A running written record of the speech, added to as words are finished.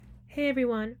Hey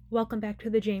everyone, welcome back to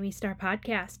the Jamie Star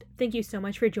Podcast. Thank you so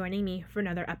much for joining me for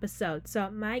another episode. So,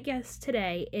 my guest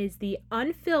today is the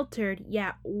unfiltered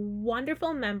yet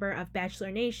wonderful member of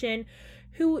Bachelor Nation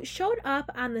who showed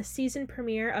up on the season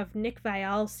premiere of Nick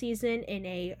Viall's season in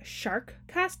a shark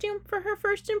costume for her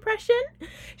first impression.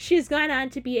 She's gone on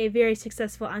to be a very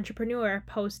successful entrepreneur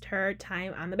post her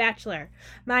time on The Bachelor.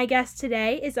 My guest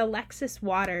today is Alexis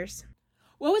Waters.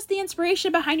 What was the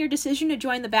inspiration behind your decision to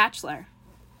join The Bachelor?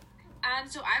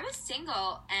 So I was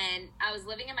single and I was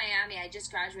living in Miami. I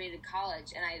just graduated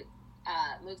college and I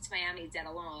moved to Miami dead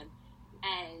alone.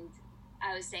 And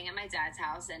I was staying at my dad's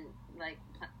house and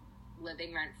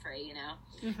living rent free, you know?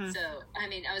 Mm-hmm. So, I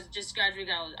mean, I was just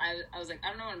graduating. I was like, I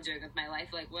don't know what I'm doing with my life.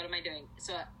 Like, what am I doing?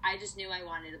 So I just knew I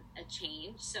wanted a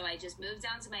change. So I just moved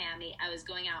down to Miami. I was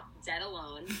going out dead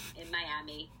alone in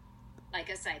Miami, like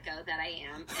a psycho that I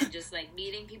am, and just like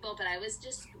meeting people. But I was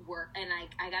just and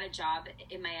I got a job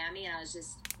in Miami, and I was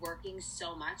just working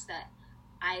so much that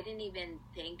I didn't even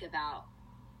think about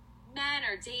men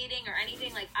or dating or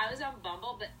anything. Like, I was on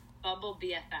Bumble, but Bumble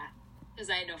BFF, because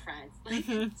I had no friends, like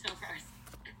no friends.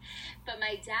 But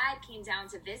my dad came down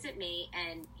to visit me,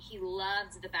 and he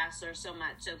loved The Bachelor so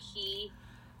much. So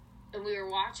and we were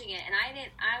watching it, and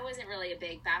I wasn't really a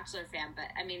big Bachelor fan, but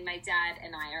I mean, my dad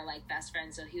and I are like best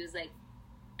friends. So he was like,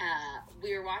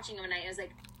 we were watching him, and I was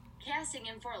like, casting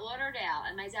in Fort Lauderdale,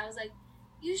 and my dad was like,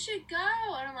 you should go.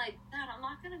 And I'm like, Dad, I'm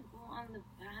not gonna go on The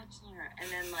Bachelor. And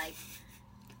then like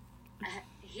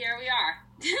here we are.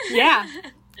 Yeah.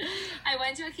 I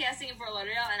went to a casting in Fort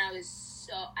Lauderdale, and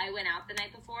I went out the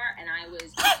night before, and I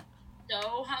was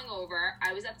so hungover.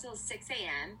 I was up till 6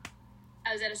 a.m.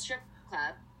 I was at a strip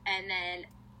club, and then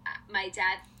my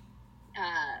dad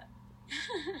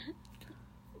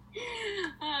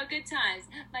oh, good times.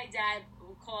 My dad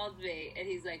called me, and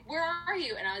he's like, where are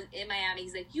you? And I was in Miami.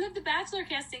 He's like, you have The Bachelor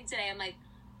casting today. I'm like,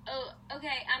 oh,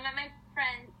 okay, I'm at my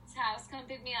friend's house, come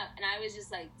pick me up. And I was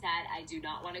just like, Dad, I do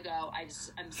not want to go. I'm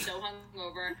so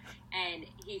hungover. And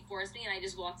he forced me, and I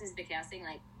just walked into the casting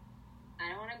like, I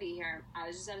don't want to be here. I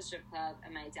was just at a strip club,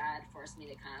 and my dad forced me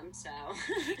to come, so.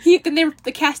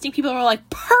 The casting people were like,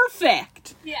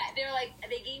 perfect! Yeah, they were like,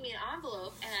 they gave me an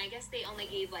envelope, and I guess they only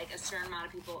gave, like, a certain amount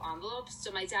of people envelopes,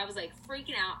 so my dad was, like,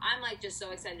 freaking out. I'm, like, just so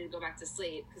excited to go back to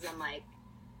sleep, because I'm, like,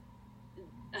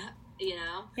 you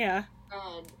know? Yeah.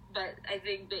 But I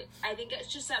think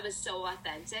it's just that was so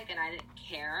authentic, and I didn't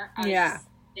care.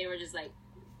 They were just, like,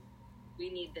 we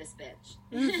need this bitch.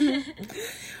 Mm-hmm.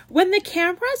 When the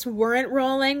cameras weren't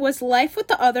rolling, was life with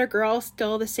the other girls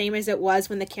still the same as it was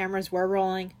when the cameras were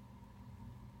rolling?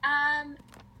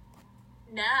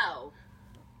 No.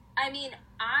 I mean,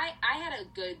 I had a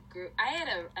good group. I had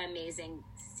an amazing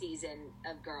season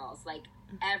of girls. Like,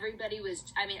 everybody was,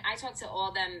 I mean, I talked to all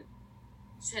of them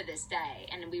to this day,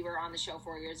 and we were on the show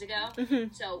 4 years ago.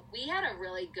 Mm-hmm. So we had a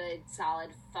really good, solid,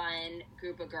 fun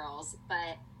group of girls,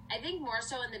 but I think more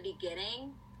so in the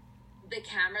beginning, the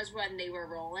cameras, when they were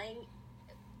rolling,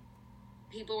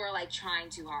 people were, like, trying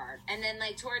too hard. And then,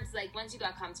 like, towards, like, once you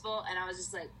got comfortable, and I was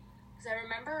just, like, because I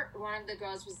remember one of the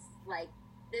girls was, like,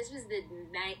 this was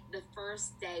the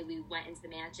first day we went into the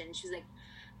mansion, and she was like,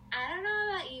 I don't know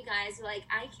about you guys, but, like,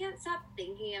 I can't stop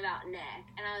thinking about Nick.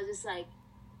 And I was just, like,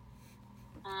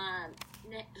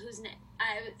 Nick, who's Nick?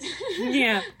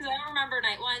 Yeah. Because I don't remember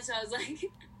night one, so I was like,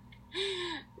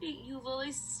 you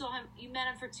literally saw him, you met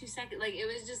him for 2 seconds. Like, it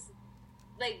was just,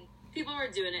 like, people were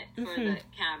doing it for the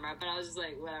camera, but I was just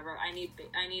like, whatever, I need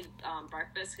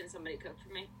breakfast, can somebody cook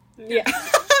for me? Yeah.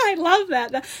 I love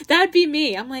that. That'd be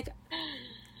me. I'm like,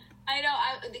 I know,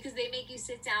 because they make you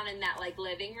sit down in that, like,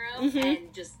 living room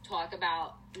and just talk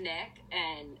about Nick,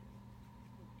 and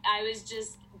I was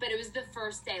just, but it was the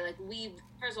first day, like,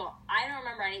 first of all, I don't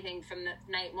remember anything from the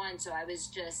night one, so I was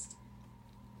just,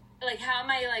 like, how am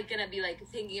I, like, gonna be, like,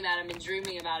 thinking about him and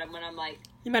dreaming about him when I'm, like...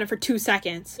 You met him for 2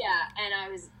 seconds. Yeah, and I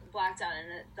was blacked out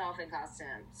in a dolphin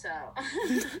costume, so...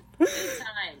 Good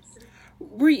times.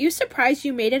 Were you surprised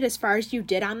you made it as far as you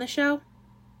did on the show?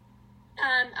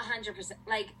 100%.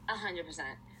 Like, 100%.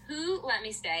 Who let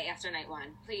me stay after night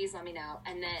one? Please let me know.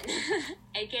 And then,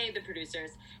 aka the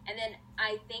producers. And then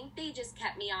I think they just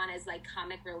kept me on as, like,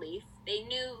 comic relief. They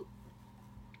knew...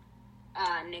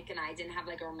 Nick and I didn't have,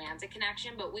 like, a romantic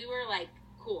connection, but we were, like,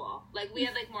 cool. Like, we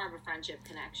had, like, more of a friendship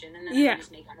connection, and then I would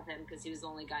just make fun of him because he was the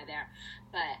only guy there.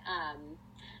 But,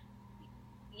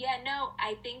 yeah, no,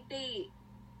 I think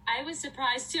I was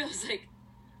surprised, too.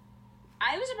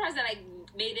 I was surprised that I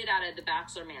made it out of the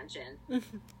Bachelor Mansion.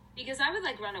 Because I would,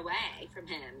 like, run away from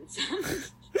him. So.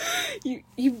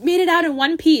 You made it out in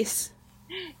one piece.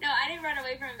 No, I didn't run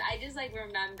away from him. I just, like,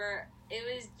 remember, it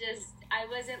was just, I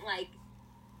wasn't, like,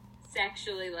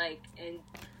 sexually like into.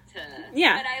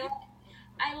 Yeah. But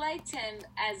I liked him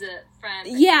as a friend.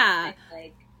 Yeah.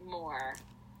 Like more.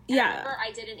 And yeah. I remember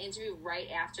I did an interview right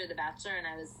after The Bachelor, and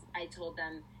I told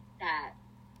them that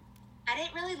I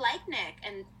didn't really like Nick,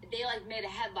 and they like made a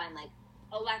headline like,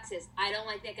 Alexis, I don't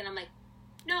like Nick, and I'm like,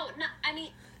 no,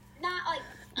 not like.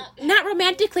 Not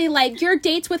romantically, like, your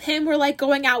dates with him were, like,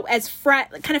 going out as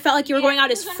kind of felt like you were going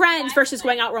out as friends versus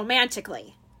going out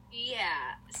romantically.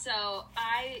 Yeah, so,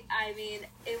 I mean,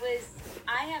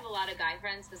 I have a lot of guy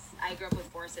friends, because I grew up with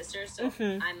 4 sisters, so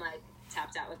I'm, like,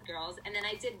 tapped out with girls, and then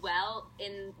I did well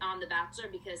on The Bachelor,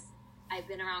 because I've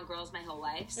been around girls my whole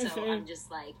life, so I'm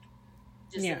just, like,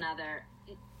 another...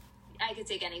 I could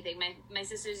take anything. My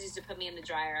sisters used to put me in the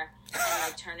dryer and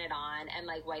like turn it on and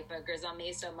like white boogers on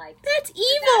me. So I'm like, that's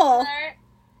evil.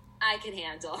 I can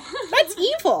handle. That's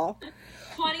evil.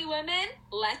 20 women,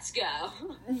 let's go.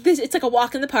 It's like a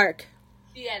walk in the park.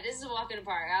 Yeah, this is a walk in the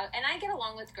park. And I get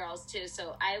along with girls too.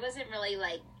 So I wasn't really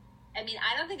like, I mean,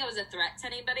 I don't think I was a threat to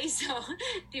anybody. So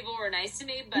people were nice to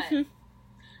me, but I'm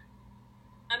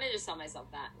going to just tell myself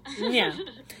that. Yeah.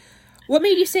 What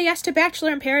made you say yes to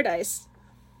Bachelor in Paradise?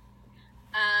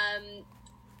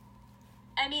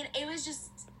 I mean, it was just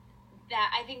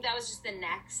that, I think that was just the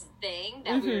next thing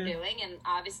that we were doing, and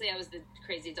obviously I was the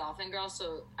crazy dolphin girl,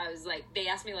 so I was like, they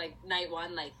asked me, like, night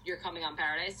 1, like, you're coming on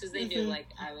Paradise, because they knew, like,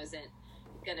 I wasn't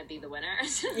gonna be the winner.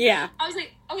 Yeah. I was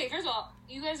like, okay, first of all,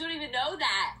 you guys don't even know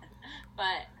that,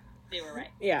 but they were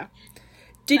right. Yeah.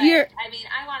 I mean,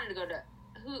 I wanted to go to,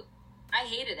 I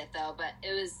hated it, though, but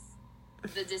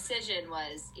the decision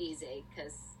was easy,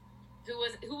 because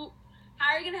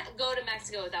how are you going to go to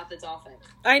Mexico without the dolphin?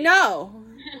 I know.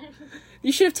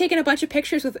 You should have taken a bunch of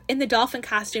pictures in the dolphin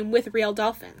costume with real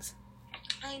dolphins.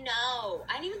 I know.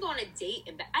 I didn't even go on a date.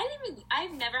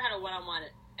 I've never had a one-on-one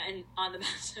on The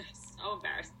Bachelor. So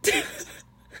embarrassed.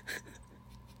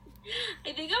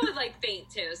 I think I would, like, faint,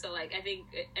 too. So, like, I think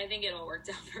it all worked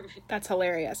out for me. That's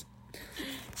hilarious.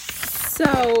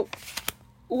 So,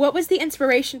 what was the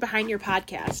inspiration behind your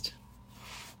podcast?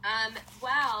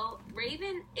 Well,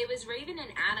 it was Raven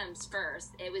and Adam's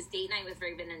first. It was date night with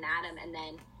Raven and Adam, and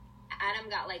then Adam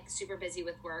got, like, super busy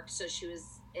with work, so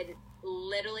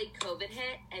literally COVID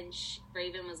hit, and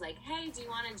Raven was like, hey, do you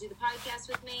want to do the podcast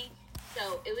with me?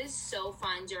 So it was so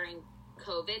fun during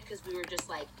COVID, because we were just,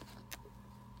 like,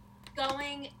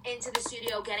 going into the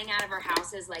studio, getting out of our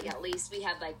houses, like, at least we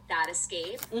had, like, that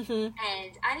escape. And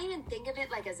I didn't even think of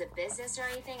it, like, as a business or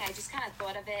anything. I just kind of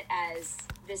thought of it as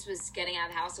this was getting out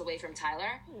of the house away from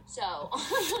Tyler. So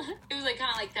it was, like,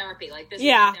 kind of like therapy. Like, this was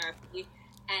like therapy.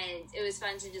 And it was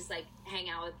fun to just, like, hang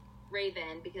out with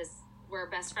Raven, because we're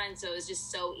best friends, so it was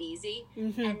just so easy.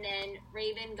 And then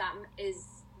Raven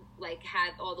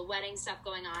had all the wedding stuff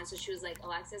going on, so she was like,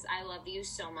 Alexis, I love you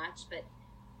so much, but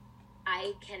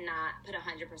I cannot put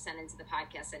 100% into the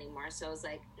podcast anymore. So I was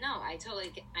like, no, I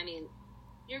mean,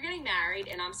 you're getting married,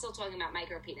 and I'm still talking about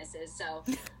micro penises. So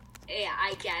yeah,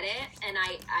 I get it. And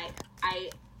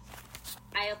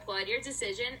I applaud your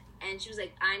decision. And she was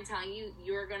like, I'm telling you,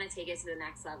 you're going to take it to the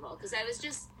next level. Cause I was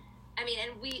just, I mean,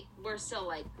 and we were still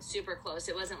like super close.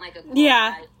 It wasn't like a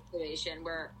situation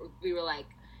where we were like,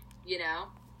 you know,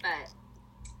 but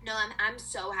no, I'm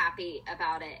so happy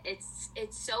about it.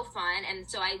 It's so fun. And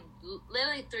so I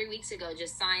literally 3 weeks ago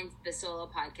just signed the solo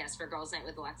podcast for Girls Night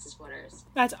with Alexis Waters.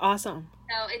 That's awesome.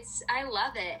 So I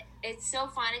love it. It's so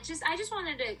fun. I just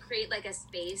wanted to create like a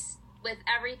space with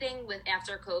everything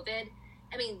after COVID.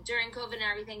 I mean, during COVID and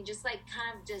everything, just like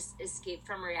kind of just escape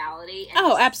from reality. And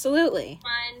absolutely.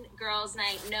 Fun girls'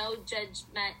 night, no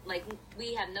judgment. Like,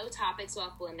 we have no topics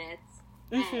off limits.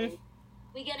 And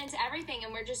we get into everything,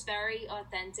 and we're just very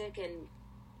authentic, and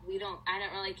I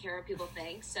don't really care what people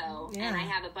think. So, and I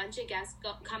have a bunch of guests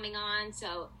coming on,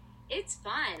 so it's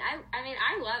fun. I mean,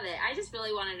 I love it. I just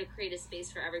really wanted to create a space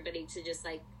for everybody to just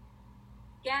like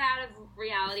get out of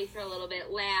reality for a little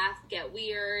bit, laugh, get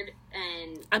weird,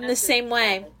 and I'm the same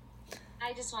way.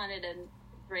 I just wanted to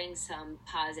bring some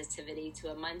positivity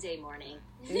to a Monday morning.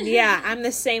 Yeah, I'm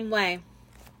the same way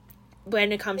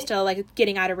when it comes to like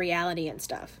getting out of reality and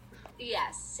stuff.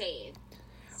 Yes, same.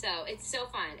 So it's so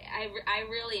fun. I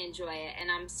really enjoy it,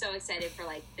 and I'm so excited for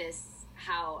like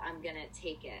how I'm gonna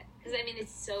take it, because I mean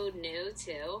it's so new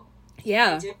too.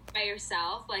 Yeah. Do it by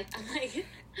yourself, like I'm like.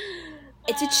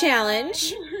 It's a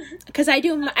challenge because I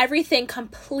do everything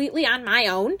completely on my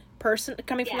own.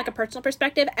 Coming from like a personal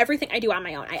perspective, everything I do on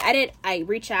my own. I edit, I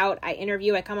reach out, I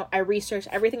interview, I research,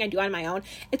 everything I do on my own.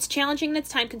 It's challenging and it's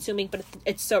time consuming, but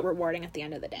it's so rewarding at the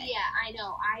end of the day. Yeah, I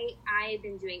know. I've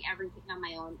been doing everything on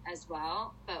my own as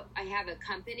well, but I have a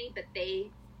company, but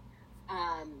they,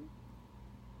 I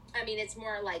mean, it's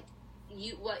more like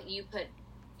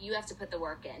you have to put the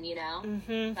work in, you know?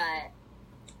 Mm-hmm. But,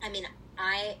 I mean,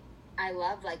 I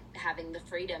love, like, having the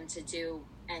freedom to do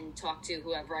and talk to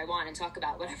whoever I want and talk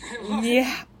about whatever I want.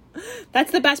 Yeah.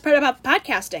 That's the best part about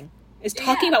podcasting, is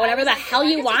talking about whatever the hell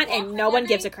you want and no one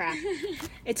gives a crap.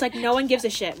 It's like no one gives a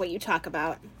shit what you talk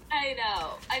about. I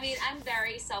know. I mean, I'm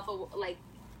very like,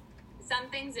 some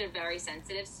things are very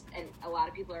sensitive, and a lot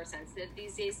of people are sensitive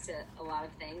these days to a lot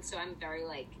of things, so I'm very,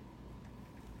 like,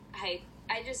 I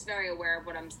just very aware of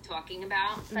what I'm talking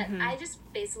about, but Mm-hmm. I just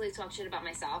basically talk shit about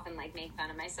myself and, like, make fun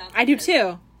of myself. I do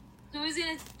too.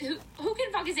 Who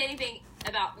can fucking say anything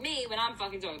about me when I'm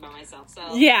fucking talking about myself?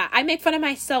 So Yeah, I make fun of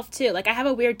myself too. Like, I have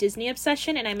a weird Disney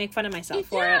obsession, and I make fun of myself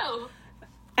for it.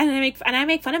 And I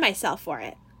make fun of myself for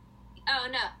it. Oh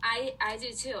no, I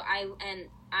do too.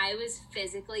 I was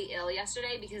physically ill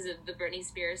yesterday because of the Britney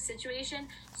Spears situation.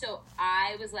 So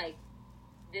I was like,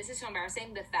 this is so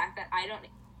embarrassing. The fact that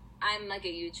I'm like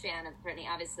a huge fan of Britney,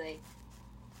 obviously.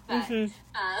 But Mm-hmm.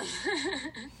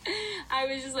 I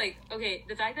was just like, okay,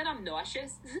 the fact that I'm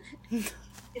nauseous is,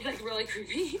 like, really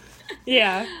creepy.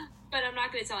 Yeah. But I'm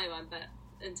not going to tell anyone, but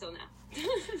until now.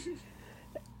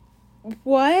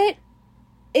 What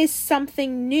is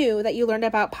something new that you learned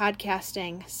about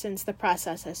podcasting since the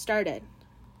process has started?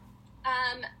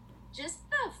 Just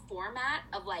the format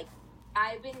of, like,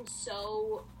 I've been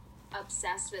so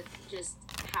obsessed with just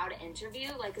how to interview,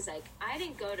 like, cause, like, I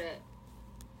didn't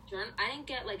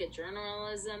get, like, a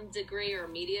journalism degree or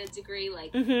media degree,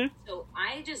 like, Mm-hmm. so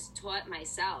I just taught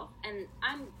myself, and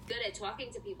I'm good at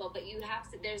talking to people, but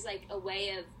there's, like,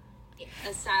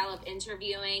 a style of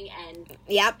interviewing and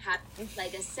Yep. have,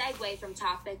 like, a segue from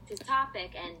topic to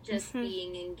topic and just Mm-hmm.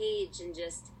 being engaged and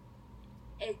just,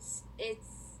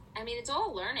 I mean, it's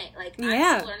all learning. Like,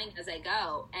 Yeah. I'm still learning as I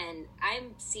go, and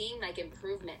I'm seeing, like,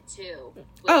 improvement, too.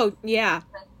 Oh, yeah.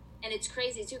 And it's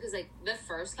crazy, too, because, like, the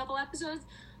first couple episodes,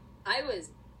 I was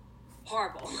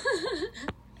horrible.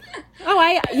 Oh,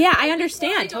 I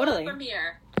understand, Go totally. from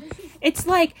here. It's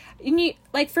like,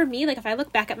 for me, like, if I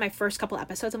look back at my first couple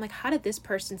episodes, I'm like, how did this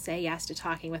person say yes to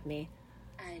talking with me?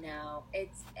 I know.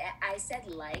 I said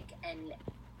like, and,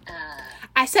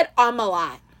 I said a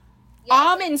lot.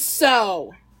 yeah, And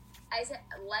so. I said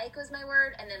like was my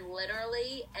word, and then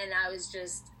literally, and I was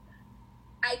just,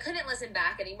 I couldn't listen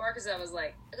back anymore because I was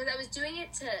doing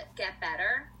it to get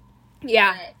better.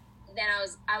 Yeah. But then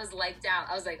I was liked out.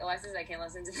 I was like, Alexis, I can't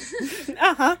listen to this.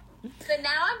 Uh-huh. But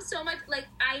now I'm so much, like,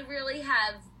 I really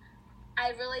have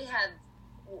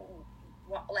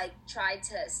like, tried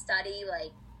to study,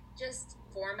 like, just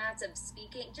formats of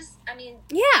speaking. Just, I mean,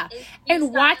 Yeah. And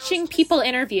styles, watching people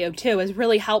interview, too, is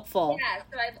really helpful. Yeah,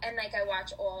 so I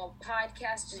watch all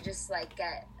podcasts to just, like,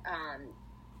 get,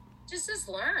 just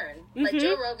learn. Mm-hmm. Like,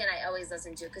 Joe Rogan I always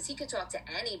listen to, because he could talk to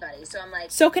anybody, so I'm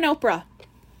like... So can Oprah.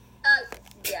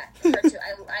 Yeah, her too.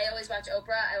 I always watch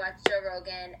Oprah, I watch Joe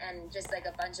Rogan, and just, like,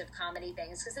 a bunch of comedy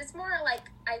things, because it's more, like,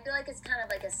 I feel like it's kind of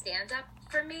like a stand-up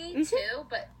for me, Mm-hmm. too,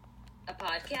 but a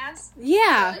podcast.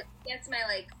 Yeah. So it gets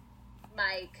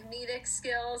my comedic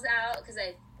skills out, because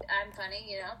I'm funny,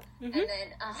 you know? Mm-hmm. And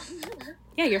then,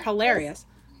 Yeah, you're hilarious.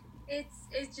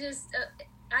 It's just,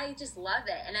 I just love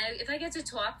it. And if I get to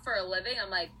talk for a living, I'm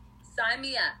like, sign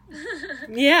me up.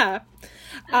 Yeah.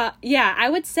 Yeah, I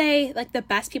would say, like, the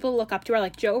best people to look up to are,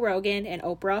 like, Joe Rogan and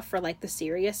Oprah for, like, the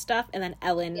serious stuff, and then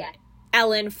Ellen. Yeah.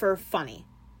 Ellen for funny.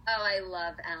 Oh, I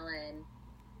love Ellen.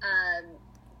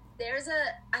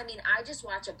 I just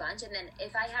watch a bunch, and then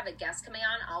if I have a guest coming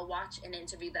on, I'll watch an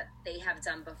interview that they have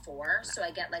done before, so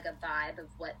I get, like, a vibe of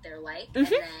what they're like.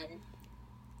 Mm-hmm.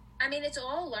 And then, it's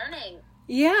all learning.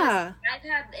 Yeah. I've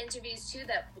had interviews, too,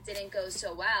 that didn't go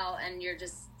so well, and you're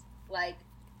just like,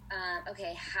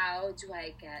 okay, how do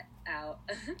I get out?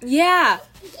 Yeah.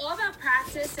 It's all about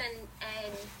practice and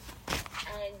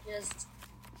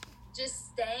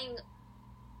just staying,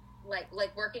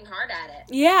 like working hard at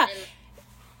it. Yeah.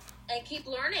 And keep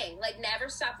learning. Like, never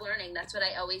stop learning. That's what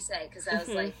I always say, because I was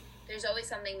like, there's always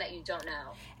something that you don't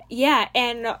know. Yeah,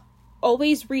 and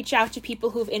always reach out to people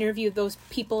who've interviewed those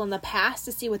people in the past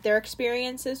to see what their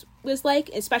experiences was like,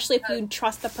 especially if you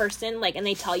trust the person, like, and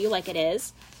they tell you like it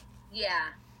is. Yeah,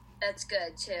 that's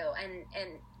good, too. And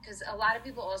because a lot of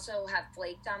people also have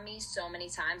flaked on me so many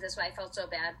times. That's why I felt so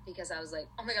bad, because I was like,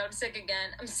 oh my God, I'm sick again.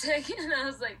 I'm sick. And I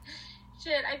was like,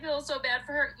 shit, I feel so bad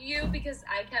for you, because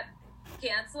I kept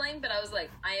canceling, but I was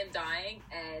like, I am dying,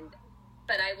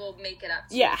 but I will make it up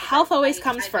to you. Yeah, health always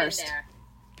comes first.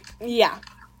 Yeah.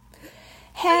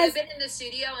 I've been in the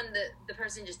studio, and the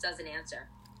person just doesn't answer.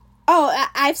 Oh,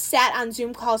 I've sat on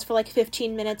Zoom calls for like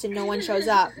 15 minutes and no one shows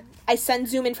up. I send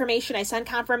Zoom information, I send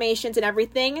confirmations and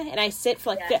everything, and I sit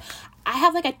for like... I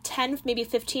have like a 10, maybe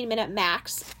 15-minute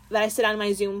max that I sit on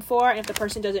my Zoom for, and if the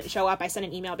person doesn't show up, I send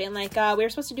an email being like, we were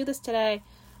supposed to do this today.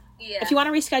 Yeah. If you want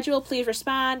to reschedule, please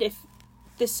respond. If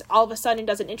this all of a sudden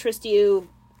doesn't interest you,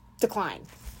 decline.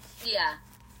 Yeah.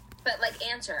 But, like,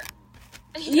 answer.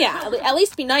 Yeah, at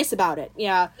least be nice about it.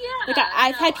 Yeah. Yeah. Like,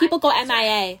 I've had people go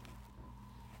MIA.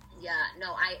 Yeah,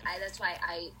 no, I that's why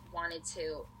I wanted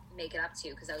to make it up to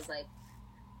you, because I was like,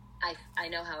 I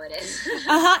know how it is.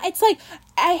 It's like,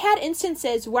 I had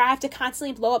instances where I have to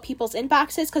constantly blow up people's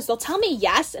inboxes because they'll tell me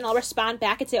yes, and I'll respond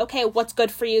back and say, okay, what's good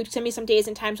for you? Send me some days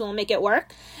and times when we'll make it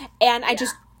work. And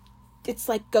it's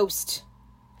like ghost.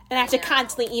 And I have to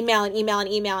constantly email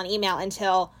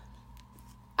until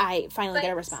I finally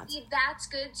get a response. See, that's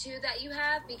good, too, that you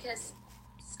have, because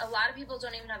a lot of people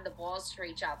don't even have the balls to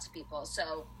reach out to people.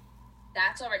 So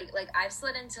that's already, like, I've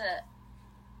slid into,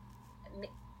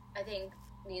 I think,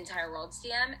 the entire world's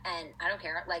DM, and I don't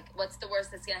care. Like, what's the worst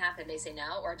that's gonna happen? They say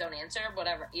no or don't answer,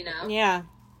 whatever, you know? Yeah.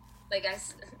 Like,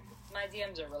 my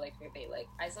DMs are really creepy. Like,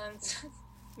 I send...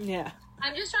 Yeah.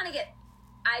 I'm just trying to get...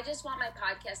 I just want my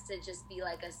podcast to just be,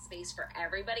 like, a space for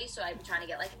everybody, so I'm trying to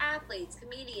get, like, athletes,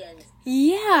 comedians...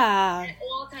 Yeah.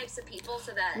 all types of people,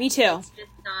 so that... Me too. It's just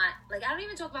not... Like, I don't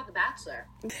even talk about The Bachelor.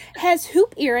 Has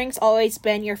hoop earrings always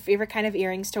been your favorite kind of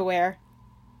earrings to wear?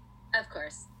 Of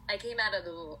course. I came out of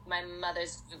my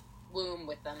mother's womb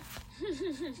with them.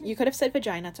 You could have said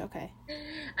vagina. It's okay.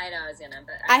 I know I was gonna,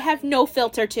 but I have no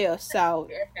filter too, so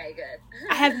okay, good.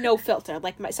 I have no filter.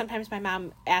 Like sometimes my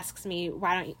mom asks me,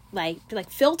 "Why don't you like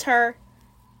filter?"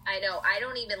 I know. I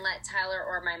don't even let Tyler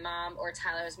or my mom or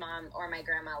Tyler's mom or my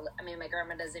grandma. I mean, my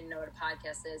grandma doesn't even know what a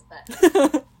podcast is,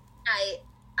 but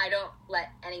I don't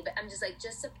let anybody. I'm just like,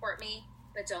 just support me,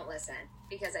 but don't listen,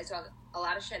 because I talk a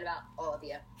lot of shit about all of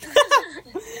you.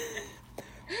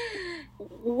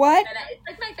 What? And it's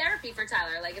like my therapy for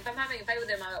Tyler. Like, if I'm having a fight with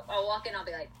him, I'll walk in, I'll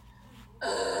be like,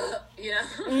 you know?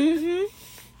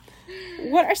 Mm-hmm.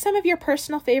 What are some of your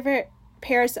personal favorite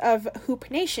pairs of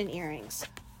Hoop Nation earrings?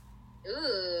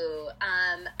 Ooh,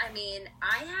 I mean,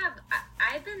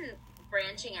 I've been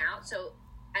branching out, so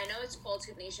I know it's called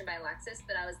Hoop Nation by Alexis,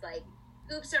 but I was like,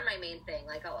 hoops are my main thing.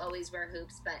 Like, I'll always wear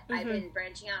hoops, but I've been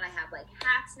branching out. I have, like,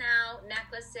 hats now,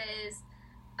 necklaces.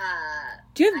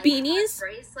 Do you have beanies? I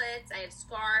have bracelets. I have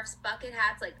scarves, bucket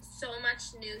hats, like, so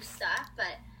much new stuff.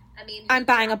 But, I mean... I'm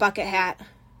buying a bucket hat.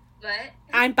 What?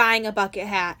 I'm buying a bucket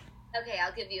hat. Okay,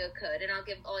 I'll give you a code, and I'll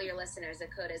give all your listeners a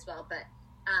code as well. But,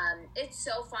 it's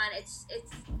so fun. It's,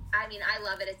 I mean, I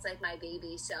love it. It's like my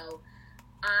baby. So,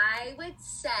 I would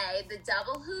say the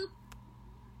double hoop.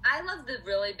 I love the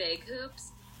really big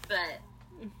hoops, but,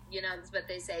 you know, that's what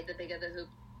they say, the bigger the hoop,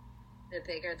 the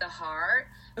bigger the heart.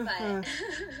 But,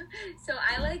 so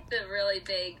I like the really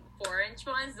big 4-inch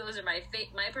ones. Those are my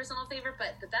personal favorite,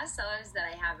 but the best sellers that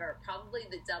I have are probably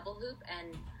the double hoop,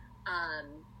 and,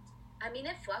 I mean,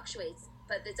 it fluctuates,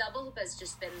 but the double hoop has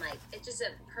just been, like, it's just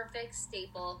a perfect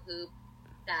staple hoop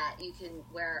that you can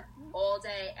wear all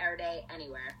day, every day,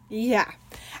 anywhere. Yeah.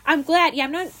 I'm glad. Yeah,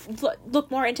 I'm going to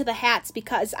look more into the hats,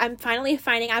 because I'm finally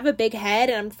finding I have a big head,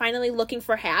 and I'm finally looking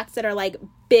for hats that are, like,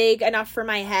 big enough for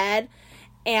my head.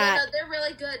 And yeah, no, they're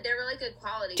really good. They're really good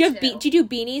quality, do you do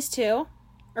beanies, too?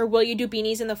 Or will you do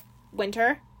beanies in the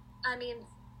winter? I mean,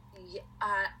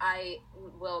 I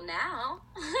will now.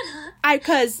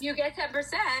 Because you get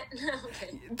 10%.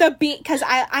 Okay. Because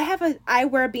I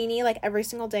wear a beanie, like, every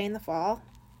single day in the fall.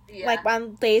 Yeah. Like,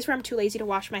 on days where I'm too lazy to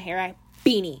wash my hair,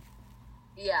 beanie.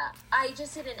 Yeah. I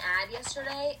just did an ad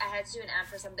yesterday. I had to do an ad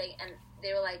for something, and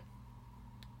they were like,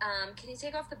 can you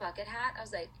take off the bucket hat? I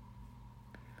was like,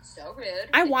 so rude.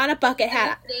 I want a bucket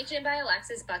hat. Nation by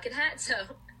Alexis bucket hat, so.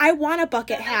 I want a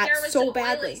bucket hat so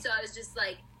badly. Oily, so I was just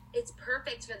like, it's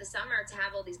perfect for the summer to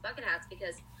have all these bucket hats,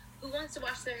 because who wants to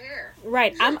wash their hair?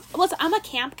 Right. I'm a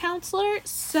camp counselor,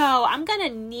 so I'm gonna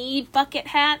need bucket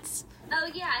hats. Oh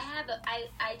yeah,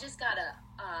 I just got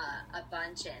a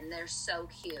bunch, and they're so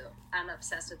cute. I'm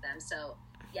obsessed with them. So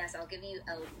yes, I'll give you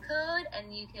a code,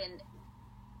 and you can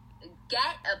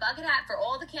get a bucket hat for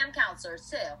all the camp counselors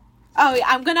too. Oh yeah,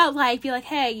 I'm gonna be like,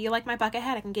 hey, you like my bucket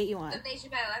hat? I can get you one. Nation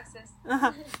by Alexis.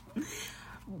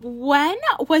 When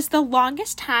was the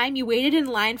longest time you waited in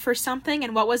line for something,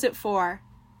 and what was it for?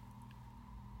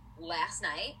 Last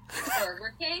night,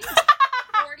 Burger King,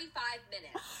 45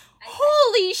 minutes.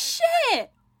 Holy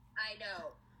shit! I know.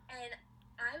 And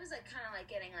I was, like, kind of, like,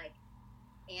 getting, like,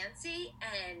 antsy,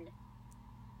 and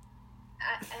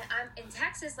I'm in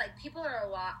Texas, like, people are a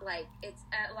lot, like, it's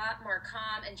a lot more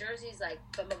calm, and Jersey's, like,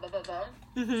 boom, boom, boom, boom,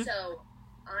 boom. Mm-hmm. So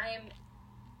I'm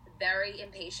very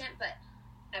impatient, but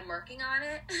I'm working on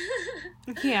it.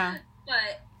 Yeah.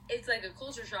 But it's, like, a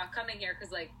culture shock coming here,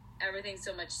 because, like, everything's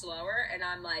so much slower, and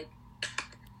I'm like,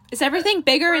 is everything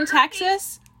bigger in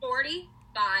Texas?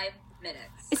 45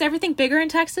 minutes. Is everything bigger in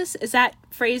Texas? Is that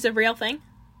phrase a real thing?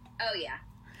 Oh, yeah.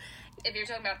 If you're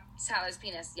talking about Tyler's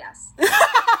penis, yes.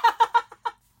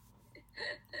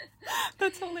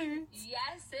 That's hilarious.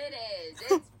 Yes, it is.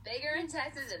 It's bigger in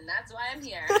Texas, and that's why I'm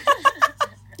here.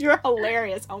 You're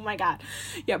hilarious. Oh, my God.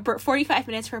 Yeah, 45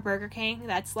 minutes for Burger King.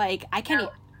 That's like, I can't...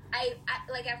 I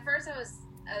like, at first I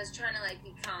was trying to, like,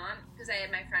 be calm, because I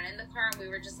had my friend in the car, and we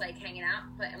were just, like, hanging out,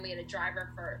 and we had a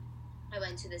driver for... I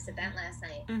went to this event last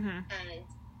night, and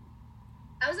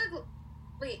I was like,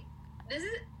 wait, this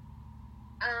is...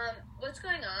 what's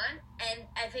going on? And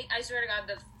I swear to God,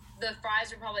 the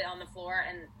fries were probably on the floor,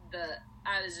 and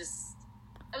I was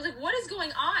like, what is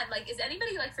going on? Like, is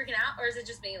anybody, like, freaking out, or is it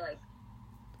just me? Like,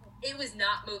 it was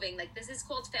not moving. Like, this is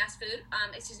called fast food.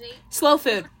 Excuse me? Slow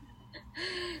food.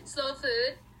 Slow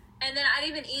food. And then I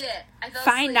didn't even eat it. I fell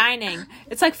Fine asleep. dining.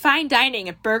 It's like fine dining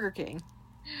at Burger King.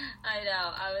 I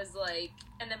know. I was like,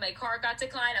 and then my car got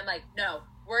declined. I'm like, no,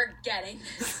 we're getting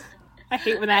this. I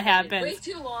hate when that happens. Way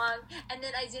too long, and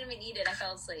then I didn't even eat it. I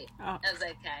fell asleep. Oh. I was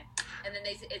like, okay. And then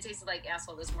it tasted like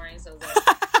asshole this morning, so I was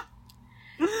like,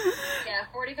 yeah,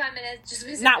 45 minutes,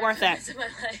 just not worth it. Of my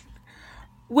life.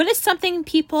 What is something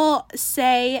people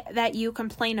say that you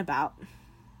complain about?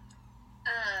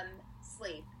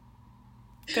 Sleep.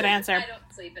 Good answer. I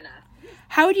don't sleep enough.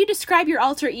 How would you describe your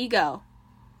alter ego?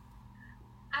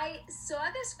 I saw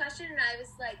this question and I was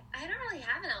like, I don't really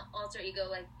have an alter ego.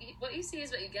 Like, what you see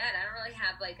is what you get. I don't really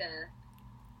have like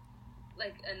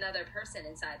another person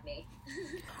inside me.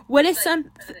 What is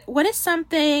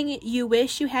something you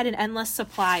wish you had an endless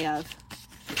supply of?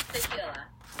 Tequila.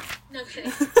 No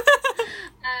kidding.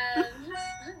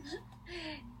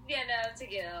 Yeah, no,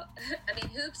 tequila. I mean,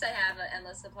 hoops, I have an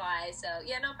endless supply. So,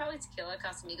 yeah, no, probably tequila.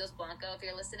 Casamigos Blanco. If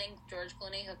you're listening, George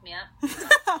Clooney, hook me up.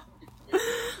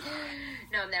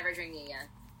 No, I'm never drinking again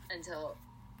until...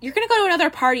 You're going to go to another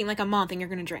party in like a month and you're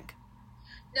going to drink.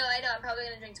 No, I know. I'm probably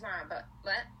going to drink tomorrow, but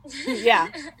what? Yeah.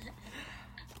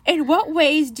 In what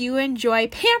ways do you enjoy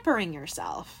pampering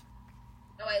yourself?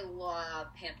 Oh, I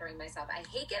love pampering myself. I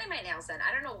hate getting my nails done.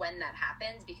 I don't know when that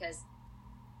happens because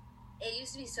it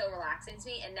used to be so relaxing to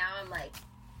me, and now I'm like,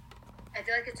 I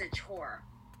feel like it's a chore.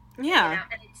 Yeah. You know?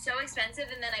 And it's so expensive,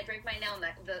 and then I break my nail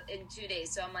in 2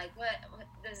 days, so I'm like, what?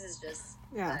 This is just...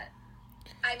 Yeah.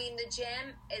 I mean, the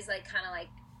gym is, like, kind of, like,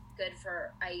 good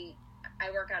for... I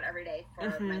work out every day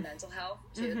for my mental health,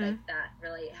 too. Like, that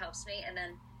really helps me. And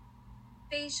then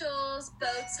facials,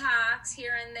 Botox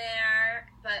here and there.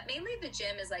 But mainly the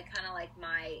gym is, like, kind of, like,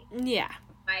 my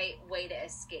way to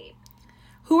escape.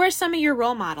 Who are some of your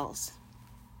role models?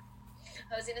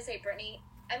 I was going to say Britney.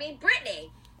 I mean, Britney.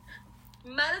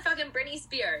 Motherfucking Britney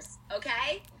Spears,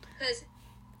 okay? Because...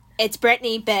 It's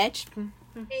Britney, bitch.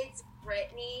 It's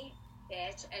Britney,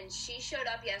 bitch. And she showed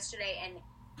up yesterday and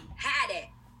had it.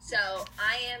 So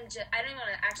I am just... I don't even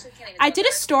want to... Actually, can't even... I did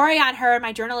a story on her in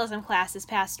my journalism class this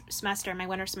past semester, my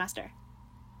winter semester.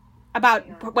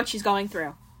 About what she's going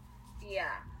through.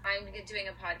 Yeah. I'm doing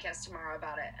a podcast tomorrow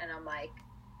about it. And I'm like...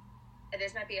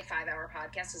 This might be a 5-hour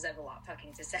podcast because I have a lot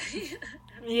fucking to say.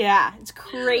 Yeah, it's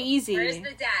crazy. Where's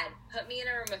the dad? Put me in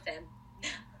a room with him.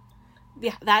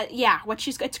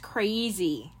 It's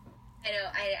crazy. I know,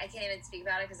 I can't even speak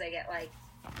about it because I get, like,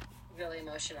 really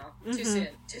emotional. Too soon.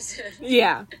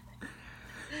 Yeah.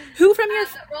 Who from your...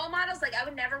 role models, like, I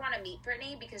would never want to meet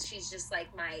Britney because she's just,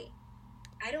 like, my...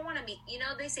 I don't want to meet... You know,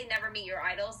 they say never meet your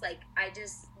idols. Like, I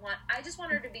just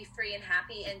want her to be free and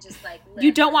happy and just, like... live.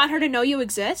 You don't want her to know you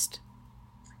exist?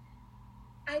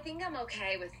 I think I'm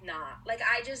okay with not. Like,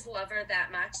 I just love her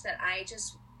that much that I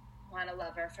just want to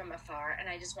love her from afar, and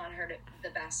I just want her to the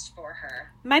best for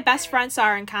her. My best friend saw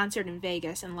her in concert in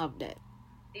Vegas and loved it.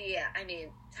 Yeah, I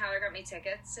mean, Tyler got me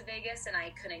tickets to Vegas, and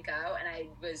I couldn't go, and I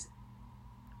was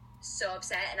so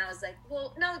upset, and I was like,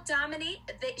 well, no,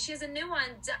 she has a new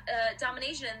one,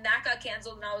 Domination, and that got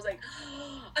canceled, and I was like,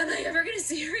 oh, am I ever going to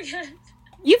see her again?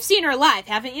 You've seen her live,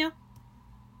 haven't you?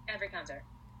 Every concert.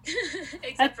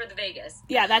 Except for the Vegas.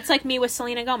 Yeah, that's like me with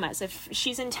Selena Gomez. If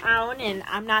she's in town and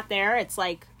I'm not there, it's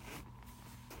like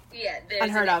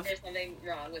unheard of. There's something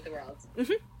wrong with the world.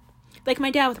 Mm-hmm. Like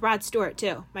my dad with Rod Stewart,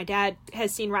 too. My dad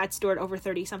has seen Rod Stewart over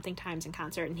 30-something times in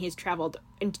concert, and he's traveled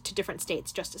into different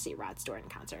states just to see Rod Stewart in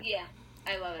concert. Yeah,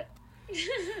 I love it.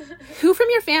 Who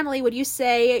from your family would you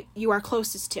say you are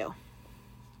closest to?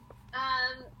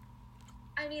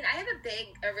 I mean, I have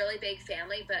a really big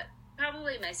family, but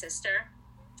probably my sister.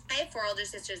 I have 4 older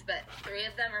sisters, but 3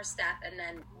 of them are step, and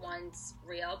then 1's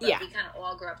real. But we kind of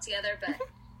all grew up together. But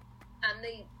I'm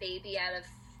the baby out of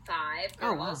 5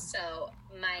 girls. Oh, wow. So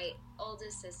my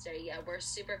oldest sister, yeah, we're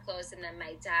super close. And then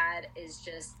my dad is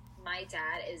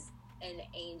an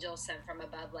angel sent from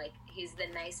above. Like, he's the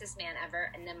nicest man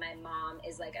ever. And then my mom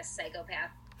is like a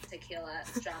psychopath tequila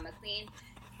drama queen.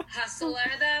 Hustler,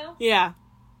 though. Yeah.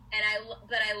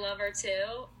 But I love her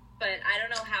too. But I don't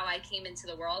know how I came into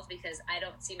the world because I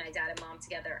don't see my dad and mom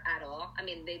together at all. I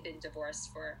mean, they've been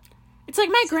divorced for... It's like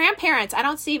my grandparents. I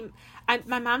don't see...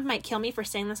 my mom might kill me for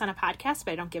saying this on a podcast,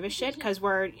 but I don't give a shit because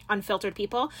we're unfiltered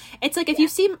people. It's like if you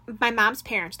see my mom's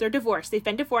parents, they're divorced. They've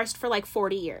been divorced for like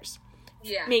 40 years.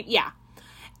 Yeah. Maybe, yeah.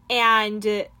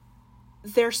 And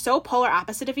they're so polar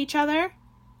opposite of each other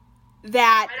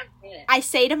that I've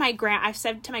said to my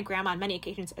grandma on many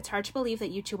occasions, it's hard to believe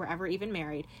that you two were ever even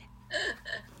married.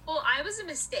 Well, I was a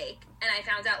mistake, and I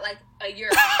found out like a year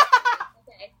ago.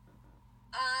 Okay.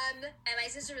 And my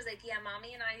sister was like, yeah,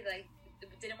 mommy and I like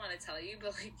didn't want to tell you,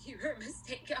 but like you were a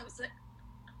mistake. I was like,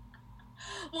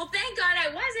 well, thank God I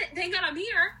wasn't. Thank God I'm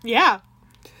here. Yeah.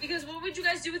 Because what would you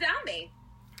guys do without me?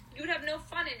 You would have no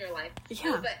fun in your life.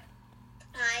 Yeah. No, but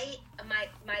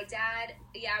my dad,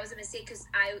 yeah, I was a mistake because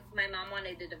my mom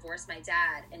wanted to divorce my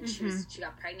dad, and she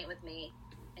got pregnant with me,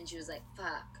 and she was like,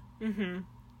 fuck. Mm-hmm.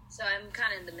 So I'm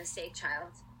kind of the mistake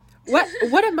child. What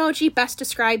emoji best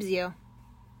describes you?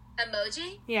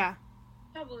 Emoji? Yeah.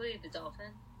 Probably the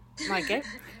dolphin. Like it?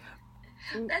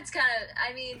 That's kind of,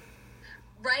 I mean,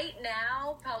 right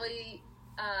now, probably,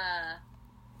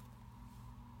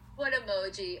 what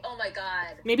emoji? Oh my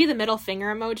God. Maybe the middle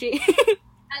finger emoji.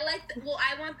 I like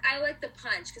the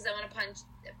punch because I want to punch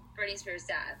Britney Spears'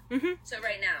 dad. Mm-hmm. So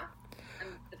right now,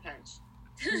 I'm the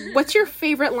punch. What's your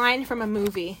favorite line from a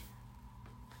movie?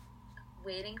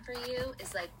 Waiting for you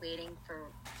is like waiting for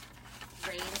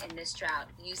rain in this drought.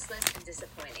 Useless and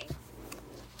disappointing.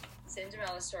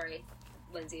 Cinderella story.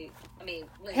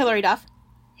 Hillary Duff.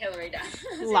 Hillary Duff.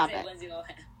 Love it. Lindsay Lohan.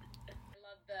 I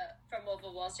love the From Wolf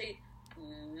of Wall Street.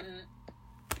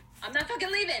 I'm not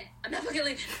fucking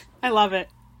leaving. I love it.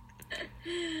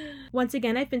 Once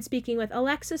again, I've been speaking with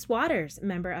Alexis Waters,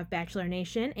 member of Bachelor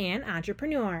Nation and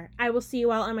entrepreneur. I will see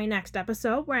you all on my next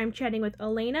episode where I'm chatting with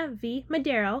Elena V.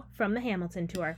 Madero from the Hamilton Tour.